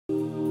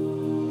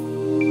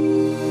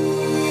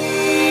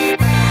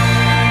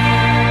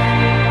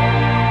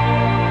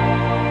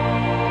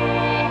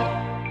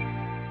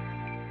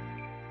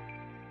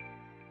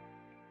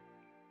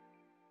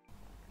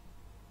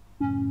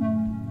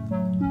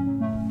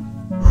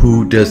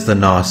Who does the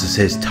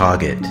narcissist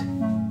target?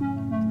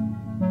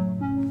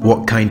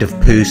 What kind of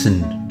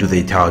person do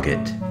they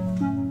target?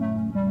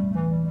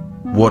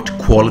 What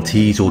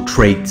qualities or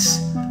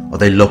traits are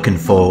they looking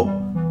for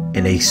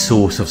in a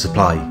source of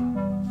supply?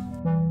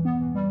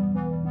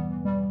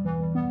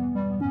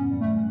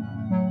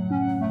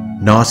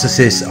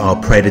 Narcissists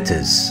are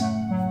predators.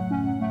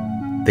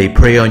 They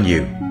prey on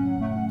you.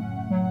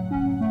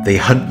 They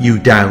hunt you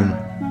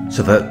down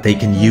so that they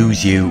can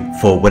use you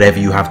for whatever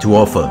you have to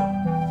offer.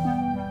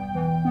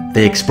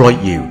 They exploit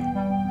you.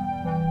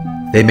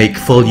 They make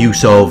full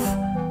use of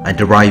and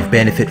derive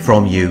benefit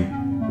from you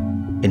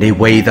in a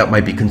way that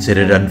might be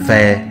considered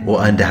unfair or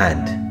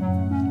underhand.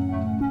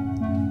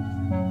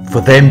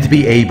 For them to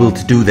be able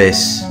to do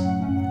this,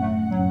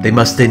 they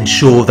must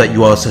ensure that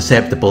you are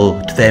susceptible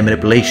to their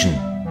manipulation.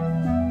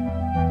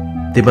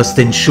 They must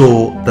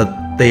ensure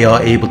that they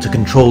are able to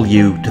control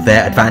you to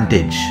their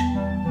advantage.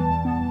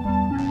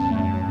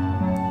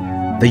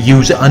 They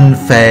use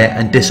unfair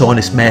and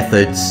dishonest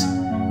methods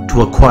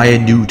to acquire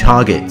new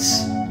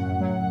targets.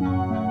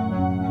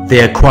 They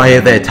acquire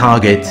their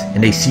target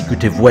in a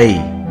secretive way,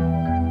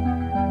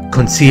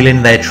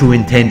 concealing their true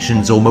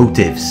intentions or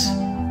motives.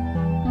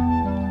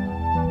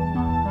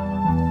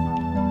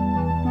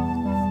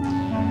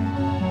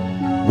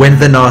 When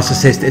the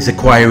narcissist is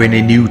acquiring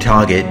a new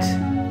target,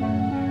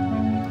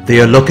 they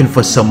are looking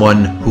for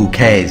someone who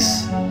cares.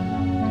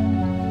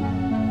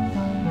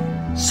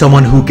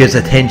 Someone who gives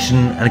attention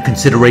and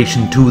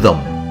consideration to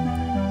them.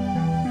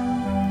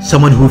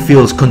 Someone who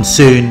feels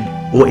concern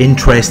or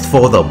interest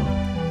for them.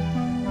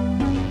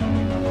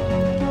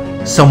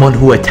 Someone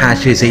who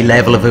attaches a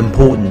level of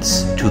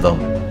importance to them.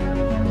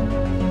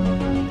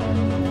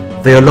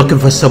 They are looking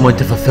for someone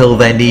to fulfill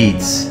their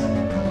needs.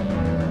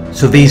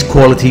 So these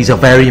qualities are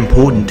very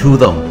important to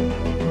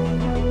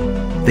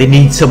them. They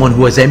need someone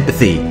who has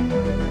empathy.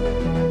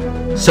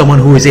 Someone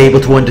who is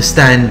able to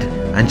understand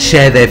and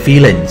share their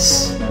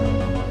feelings.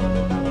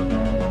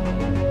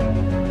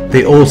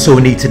 They also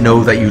need to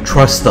know that you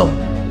trust them.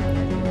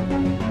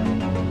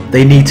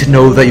 They need to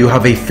know that you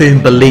have a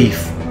firm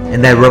belief in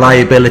their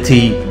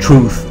reliability,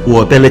 truth,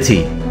 or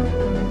ability.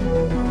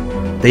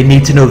 They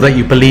need to know that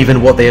you believe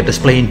in what they are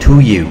displaying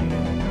to you.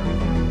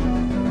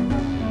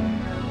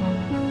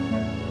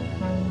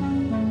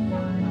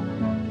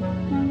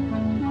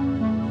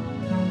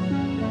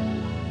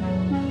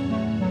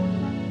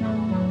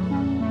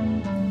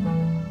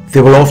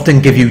 They will often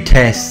give you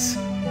tests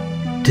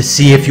to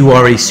see if you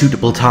are a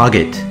suitable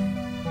target,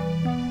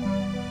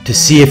 to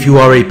see if you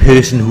are a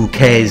person who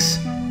cares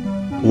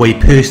or a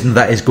person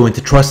that is going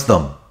to trust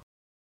them.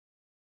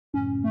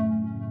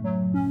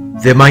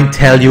 They might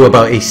tell you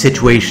about a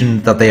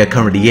situation that they are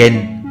currently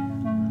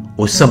in,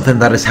 or something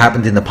that has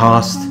happened in the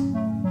past.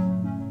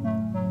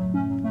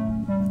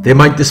 They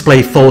might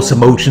display false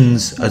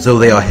emotions as though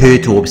they are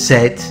hurt or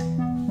upset.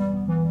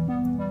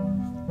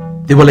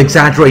 They will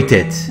exaggerate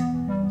it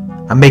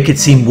and make it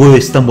seem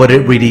worse than what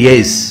it really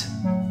is.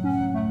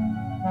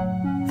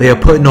 They are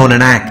putting on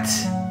an act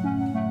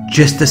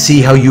just to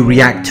see how you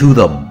react to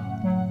them.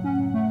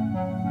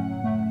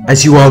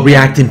 As you are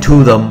reacting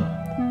to them,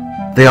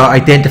 they are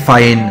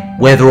identifying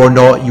whether or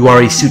not you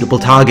are a suitable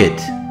target,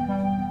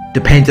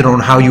 depending on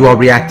how you are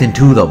reacting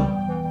to them.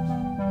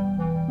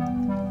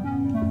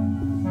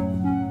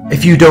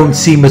 If you don't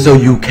seem as though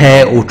you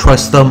care or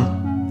trust them,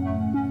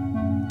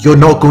 you're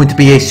not going to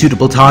be a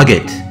suitable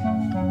target.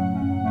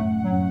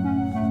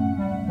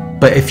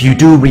 But if you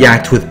do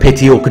react with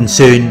pity or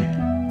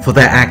concern for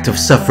their act of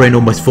suffering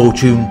or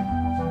misfortune,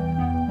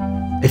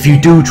 if you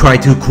do try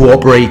to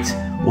cooperate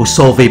or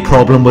solve a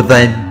problem with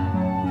them,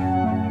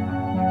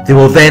 they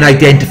will then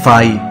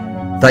identify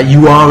that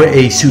you are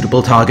a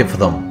suitable target for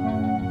them.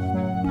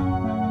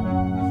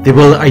 They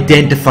will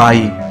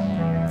identify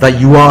that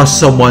you are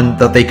someone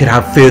that they could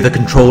have further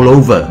control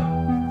over.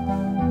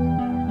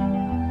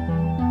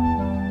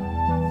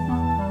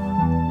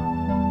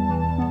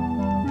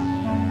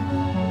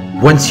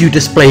 Once you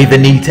display the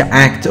need to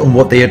act on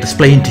what they are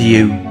displaying to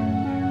you,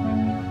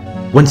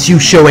 once you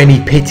show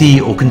any pity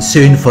or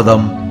concern for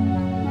them,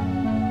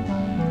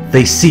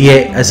 they see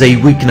it as a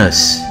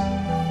weakness.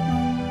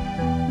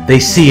 They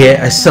see it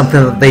as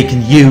something that they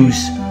can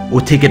use or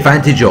take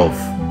advantage of.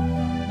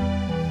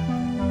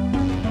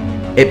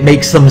 It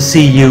makes them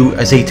see you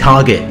as a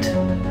target.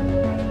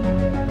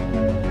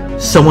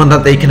 Someone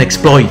that they can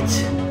exploit.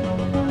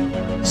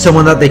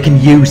 Someone that they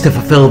can use to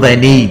fulfill their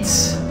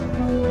needs.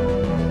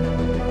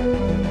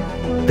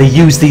 They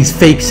use these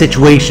fake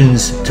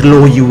situations to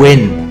lure you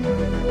in,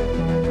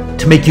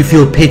 to make you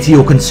feel pity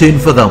or concern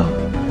for them,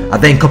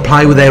 and then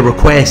comply with their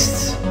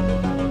requests.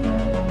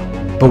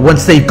 But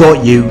once they've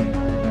got you,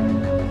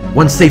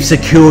 once they've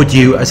secured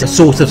you as a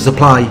source of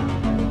supply,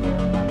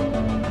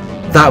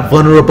 that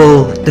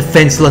vulnerable,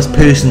 defenseless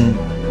person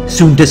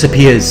soon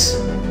disappears.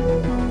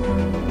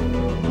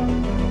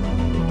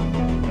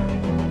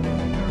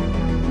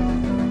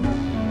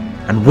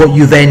 And what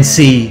you then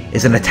see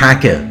is an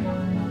attacker.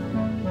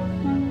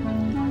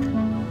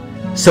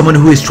 Someone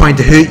who is trying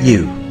to hurt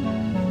you.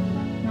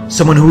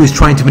 Someone who is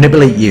trying to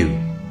manipulate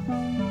you.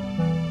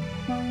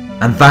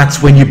 And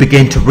that's when you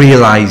begin to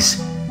realize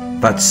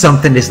that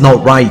something is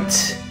not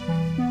right.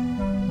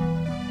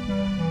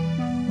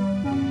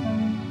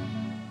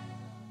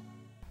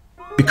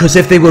 Because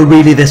if they were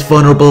really this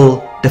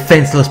vulnerable,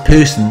 defenseless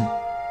person,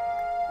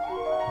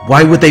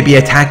 why would they be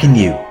attacking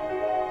you?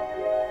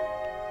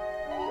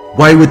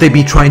 Why would they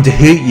be trying to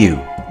hurt you?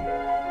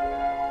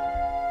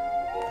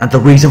 And the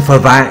reason for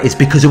that is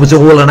because it was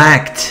all an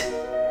act.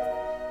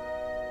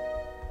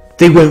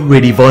 They weren't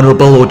really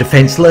vulnerable or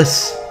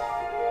defenseless.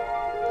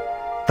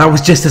 That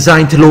was just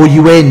designed to lure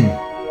you in.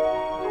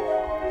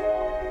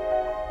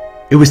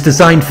 It was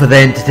designed for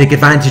them to take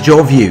advantage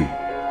of you,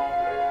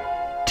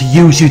 to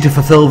use you to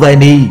fulfill their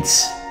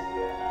needs.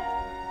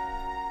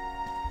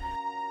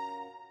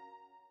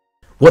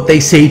 What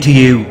they say to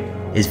you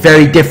is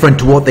very different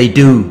to what they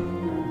do.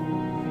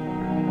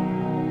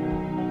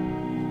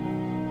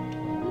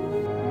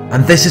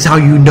 And this is how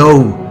you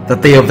know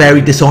that they are very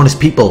dishonest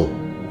people.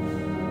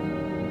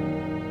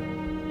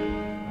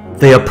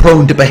 They are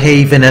prone to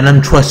behave in an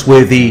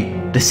untrustworthy,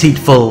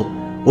 deceitful,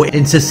 or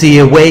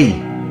insincere way.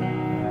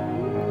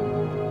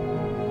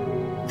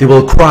 They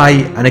will cry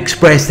and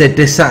express their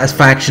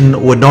dissatisfaction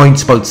or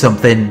annoyance about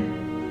something.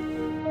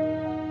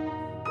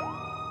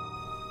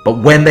 But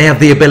when they have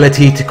the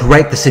ability to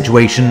correct the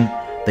situation,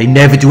 they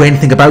never do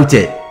anything about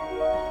it.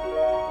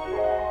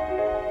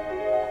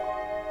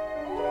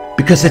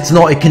 Because it's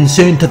not a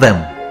concern to them.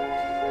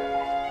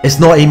 It's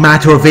not a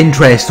matter of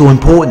interest or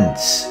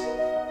importance.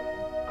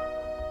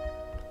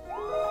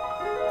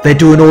 They're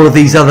doing all of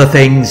these other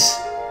things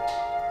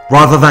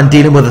rather than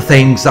dealing with the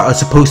things that are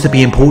supposed to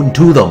be important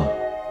to them.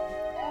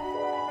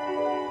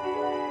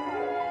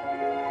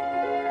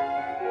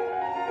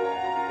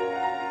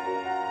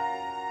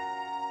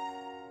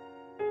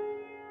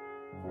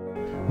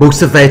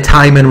 Most of their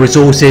time and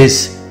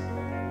resources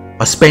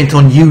are spent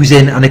on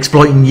using and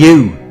exploiting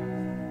you.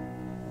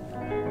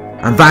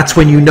 And that's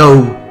when you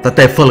know that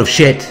they're full of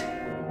shit.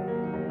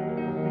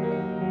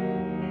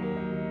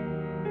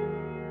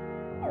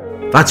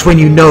 That's when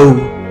you know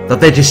that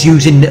they're just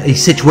using a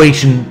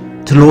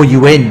situation to lure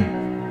you in.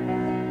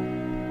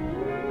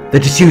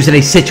 They're just using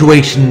a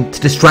situation to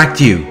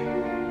distract you,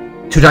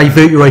 to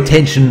divert your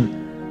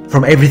attention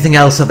from everything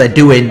else that they're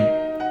doing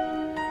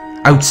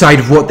outside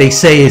of what they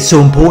say is so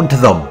important to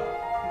them.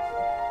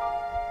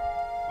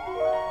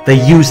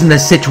 They're using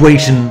this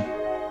situation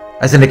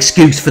as an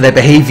excuse for their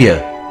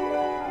behaviour.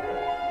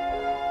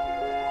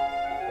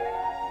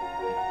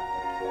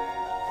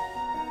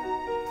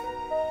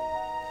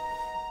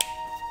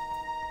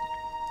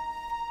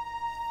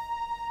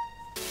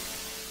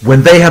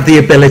 When they have the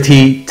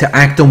ability to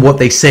act on what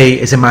they say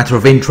is a matter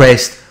of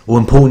interest or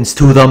importance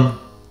to them,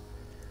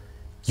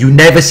 you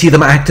never see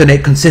them act on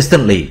it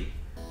consistently.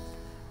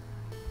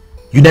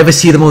 You never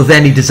see them with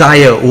any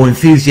desire or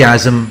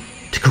enthusiasm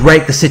to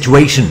correct the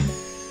situation.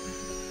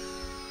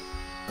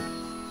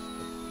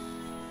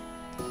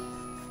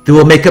 They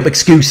will make up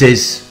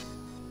excuses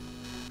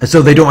as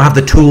though they don't have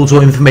the tools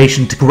or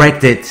information to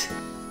correct it,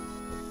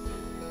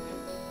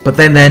 but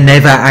then they're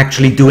never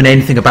actually doing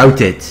anything about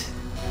it.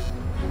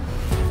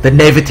 They're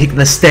never taking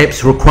the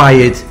steps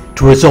required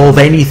to resolve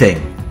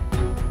anything.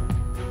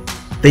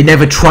 They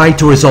never try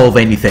to resolve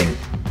anything.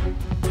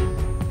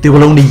 They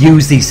will only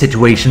use these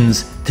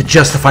situations to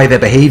justify their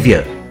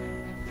behaviour,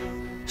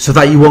 so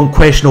that you won't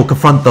question or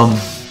confront them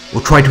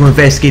or try to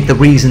investigate the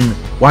reason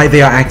why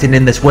they are acting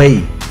in this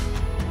way.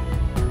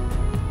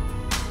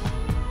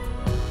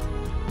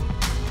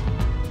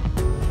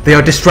 They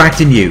are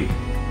distracting you.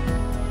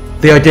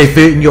 They are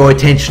diverting your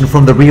attention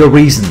from the real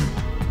reason,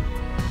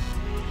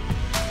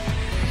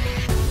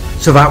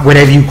 so that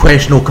whenever you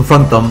question or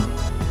confront them,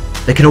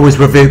 they can always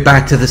revert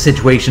back to the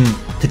situation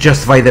to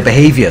justify their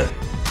behaviour.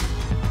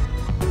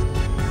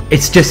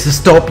 It's just to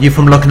stop you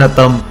from looking at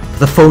them for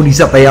the phonies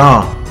that they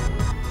are.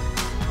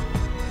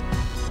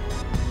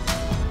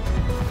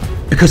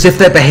 Because if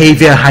their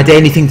behaviour had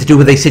anything to do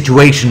with a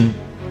situation,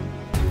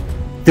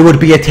 they would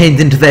be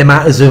attending to their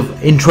matters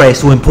of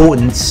interest or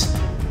importance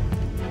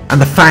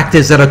and the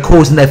factors that are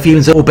causing their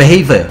feelings or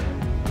behaviour.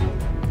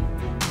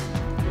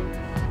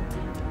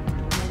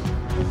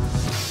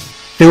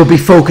 They will be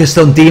focused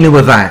on dealing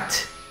with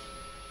that,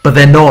 but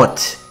they're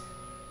not.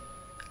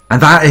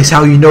 And that is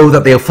how you know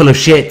that they are full of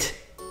shit.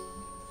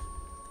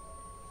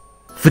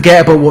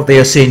 Forget about what they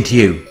are saying to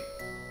you.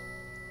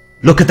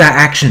 Look at their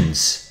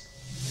actions.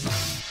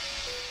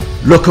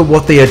 Look at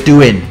what they are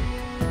doing.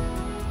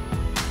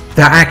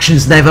 Their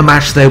actions never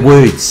match their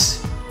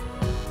words.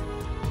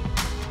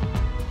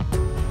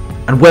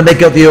 And when they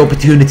get the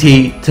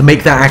opportunity to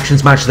make their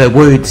actions match their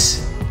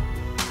words,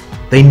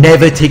 they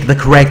never take the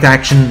correct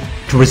action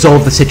to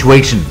resolve the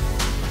situation.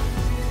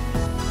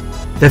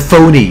 They're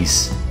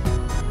phonies.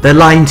 They're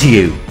lying to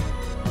you.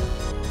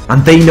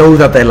 And they know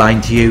that they're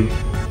lying to you.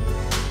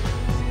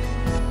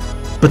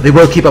 But they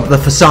will keep up the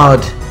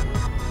facade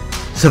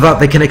so that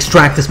they can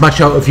extract as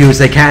much out of you as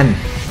they can.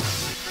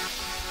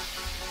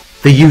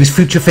 They use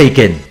future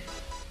faking.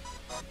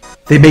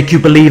 They make you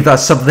believe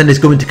that something is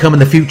going to come in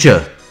the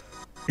future.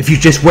 If you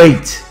just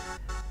wait.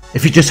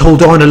 If you just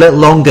hold on a little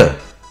longer.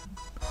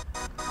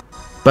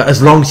 But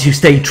as long as you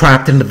stay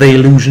trapped into the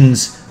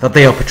illusions that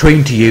they are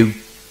portraying to you,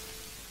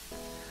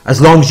 as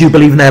long as you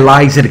believe in their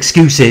lies and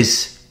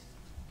excuses,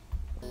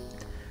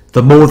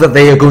 the more that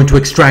they are going to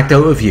extract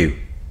out of you,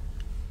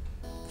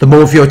 the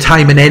more of your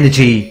time and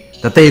energy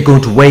that they are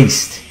going to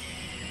waste,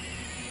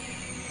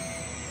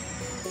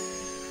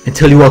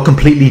 until you are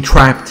completely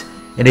trapped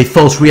in a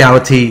false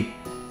reality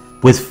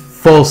with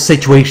false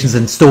situations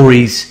and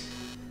stories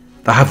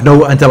that have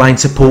no underlying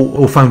support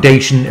or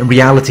foundation in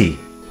reality.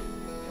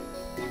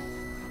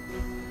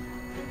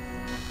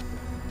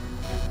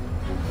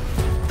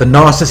 The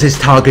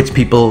narcissist targets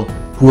people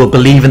who will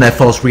believe in their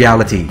false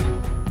reality,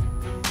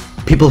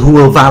 people who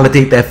will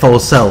validate their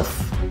false self.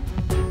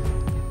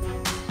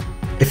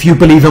 If you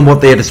believe in what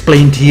they are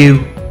displaying to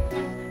you,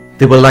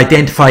 they will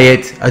identify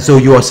it as though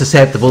you are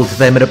susceptible to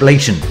their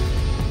manipulation.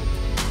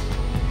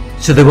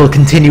 So they will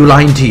continue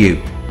lying to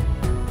you.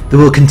 They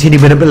will continue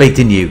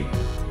manipulating you.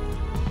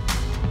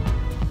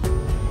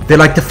 They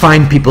like to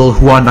find people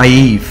who are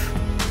naive,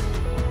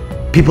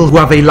 people who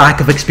have a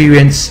lack of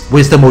experience,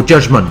 wisdom or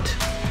judgment,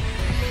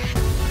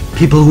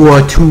 people who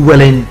are too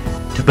willing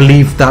to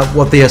believe that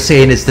what they are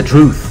saying is the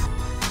truth.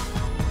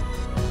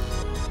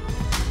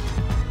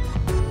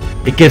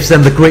 It gives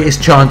them the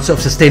greatest chance of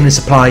sustaining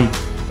supply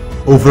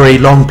over a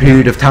long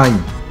period of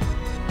time.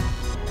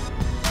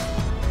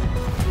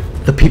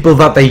 The people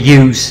that they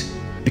use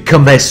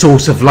become their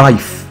source of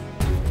life,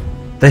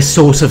 their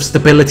source of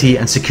stability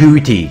and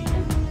security.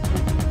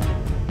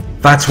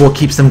 That's what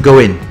keeps them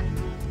going.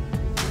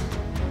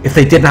 If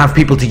they didn't have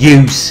people to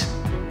use,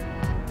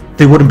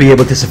 they wouldn't be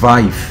able to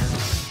survive.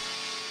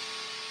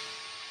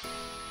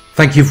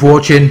 Thank you for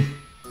watching.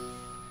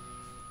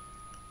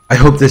 I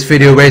hope this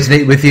video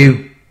resonated with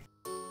you.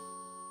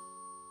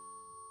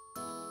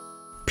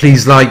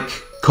 Please like,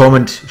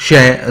 comment,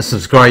 share and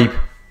subscribe.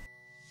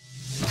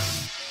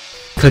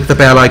 Click the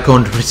bell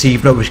icon to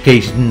receive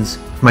notifications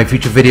for my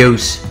future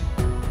videos.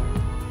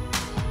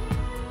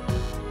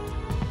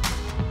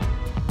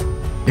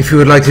 If you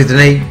would like to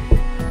donate,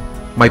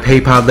 my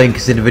PayPal link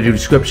is in the video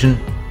description.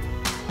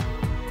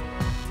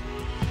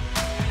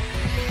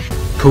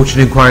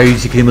 Coaching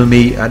inquiries, you can email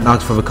me at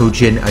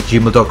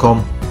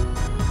narcsurvivorcoaching@gmail.com.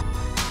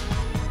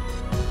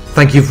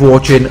 Thank you for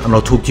watching and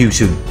I'll talk to you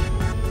soon.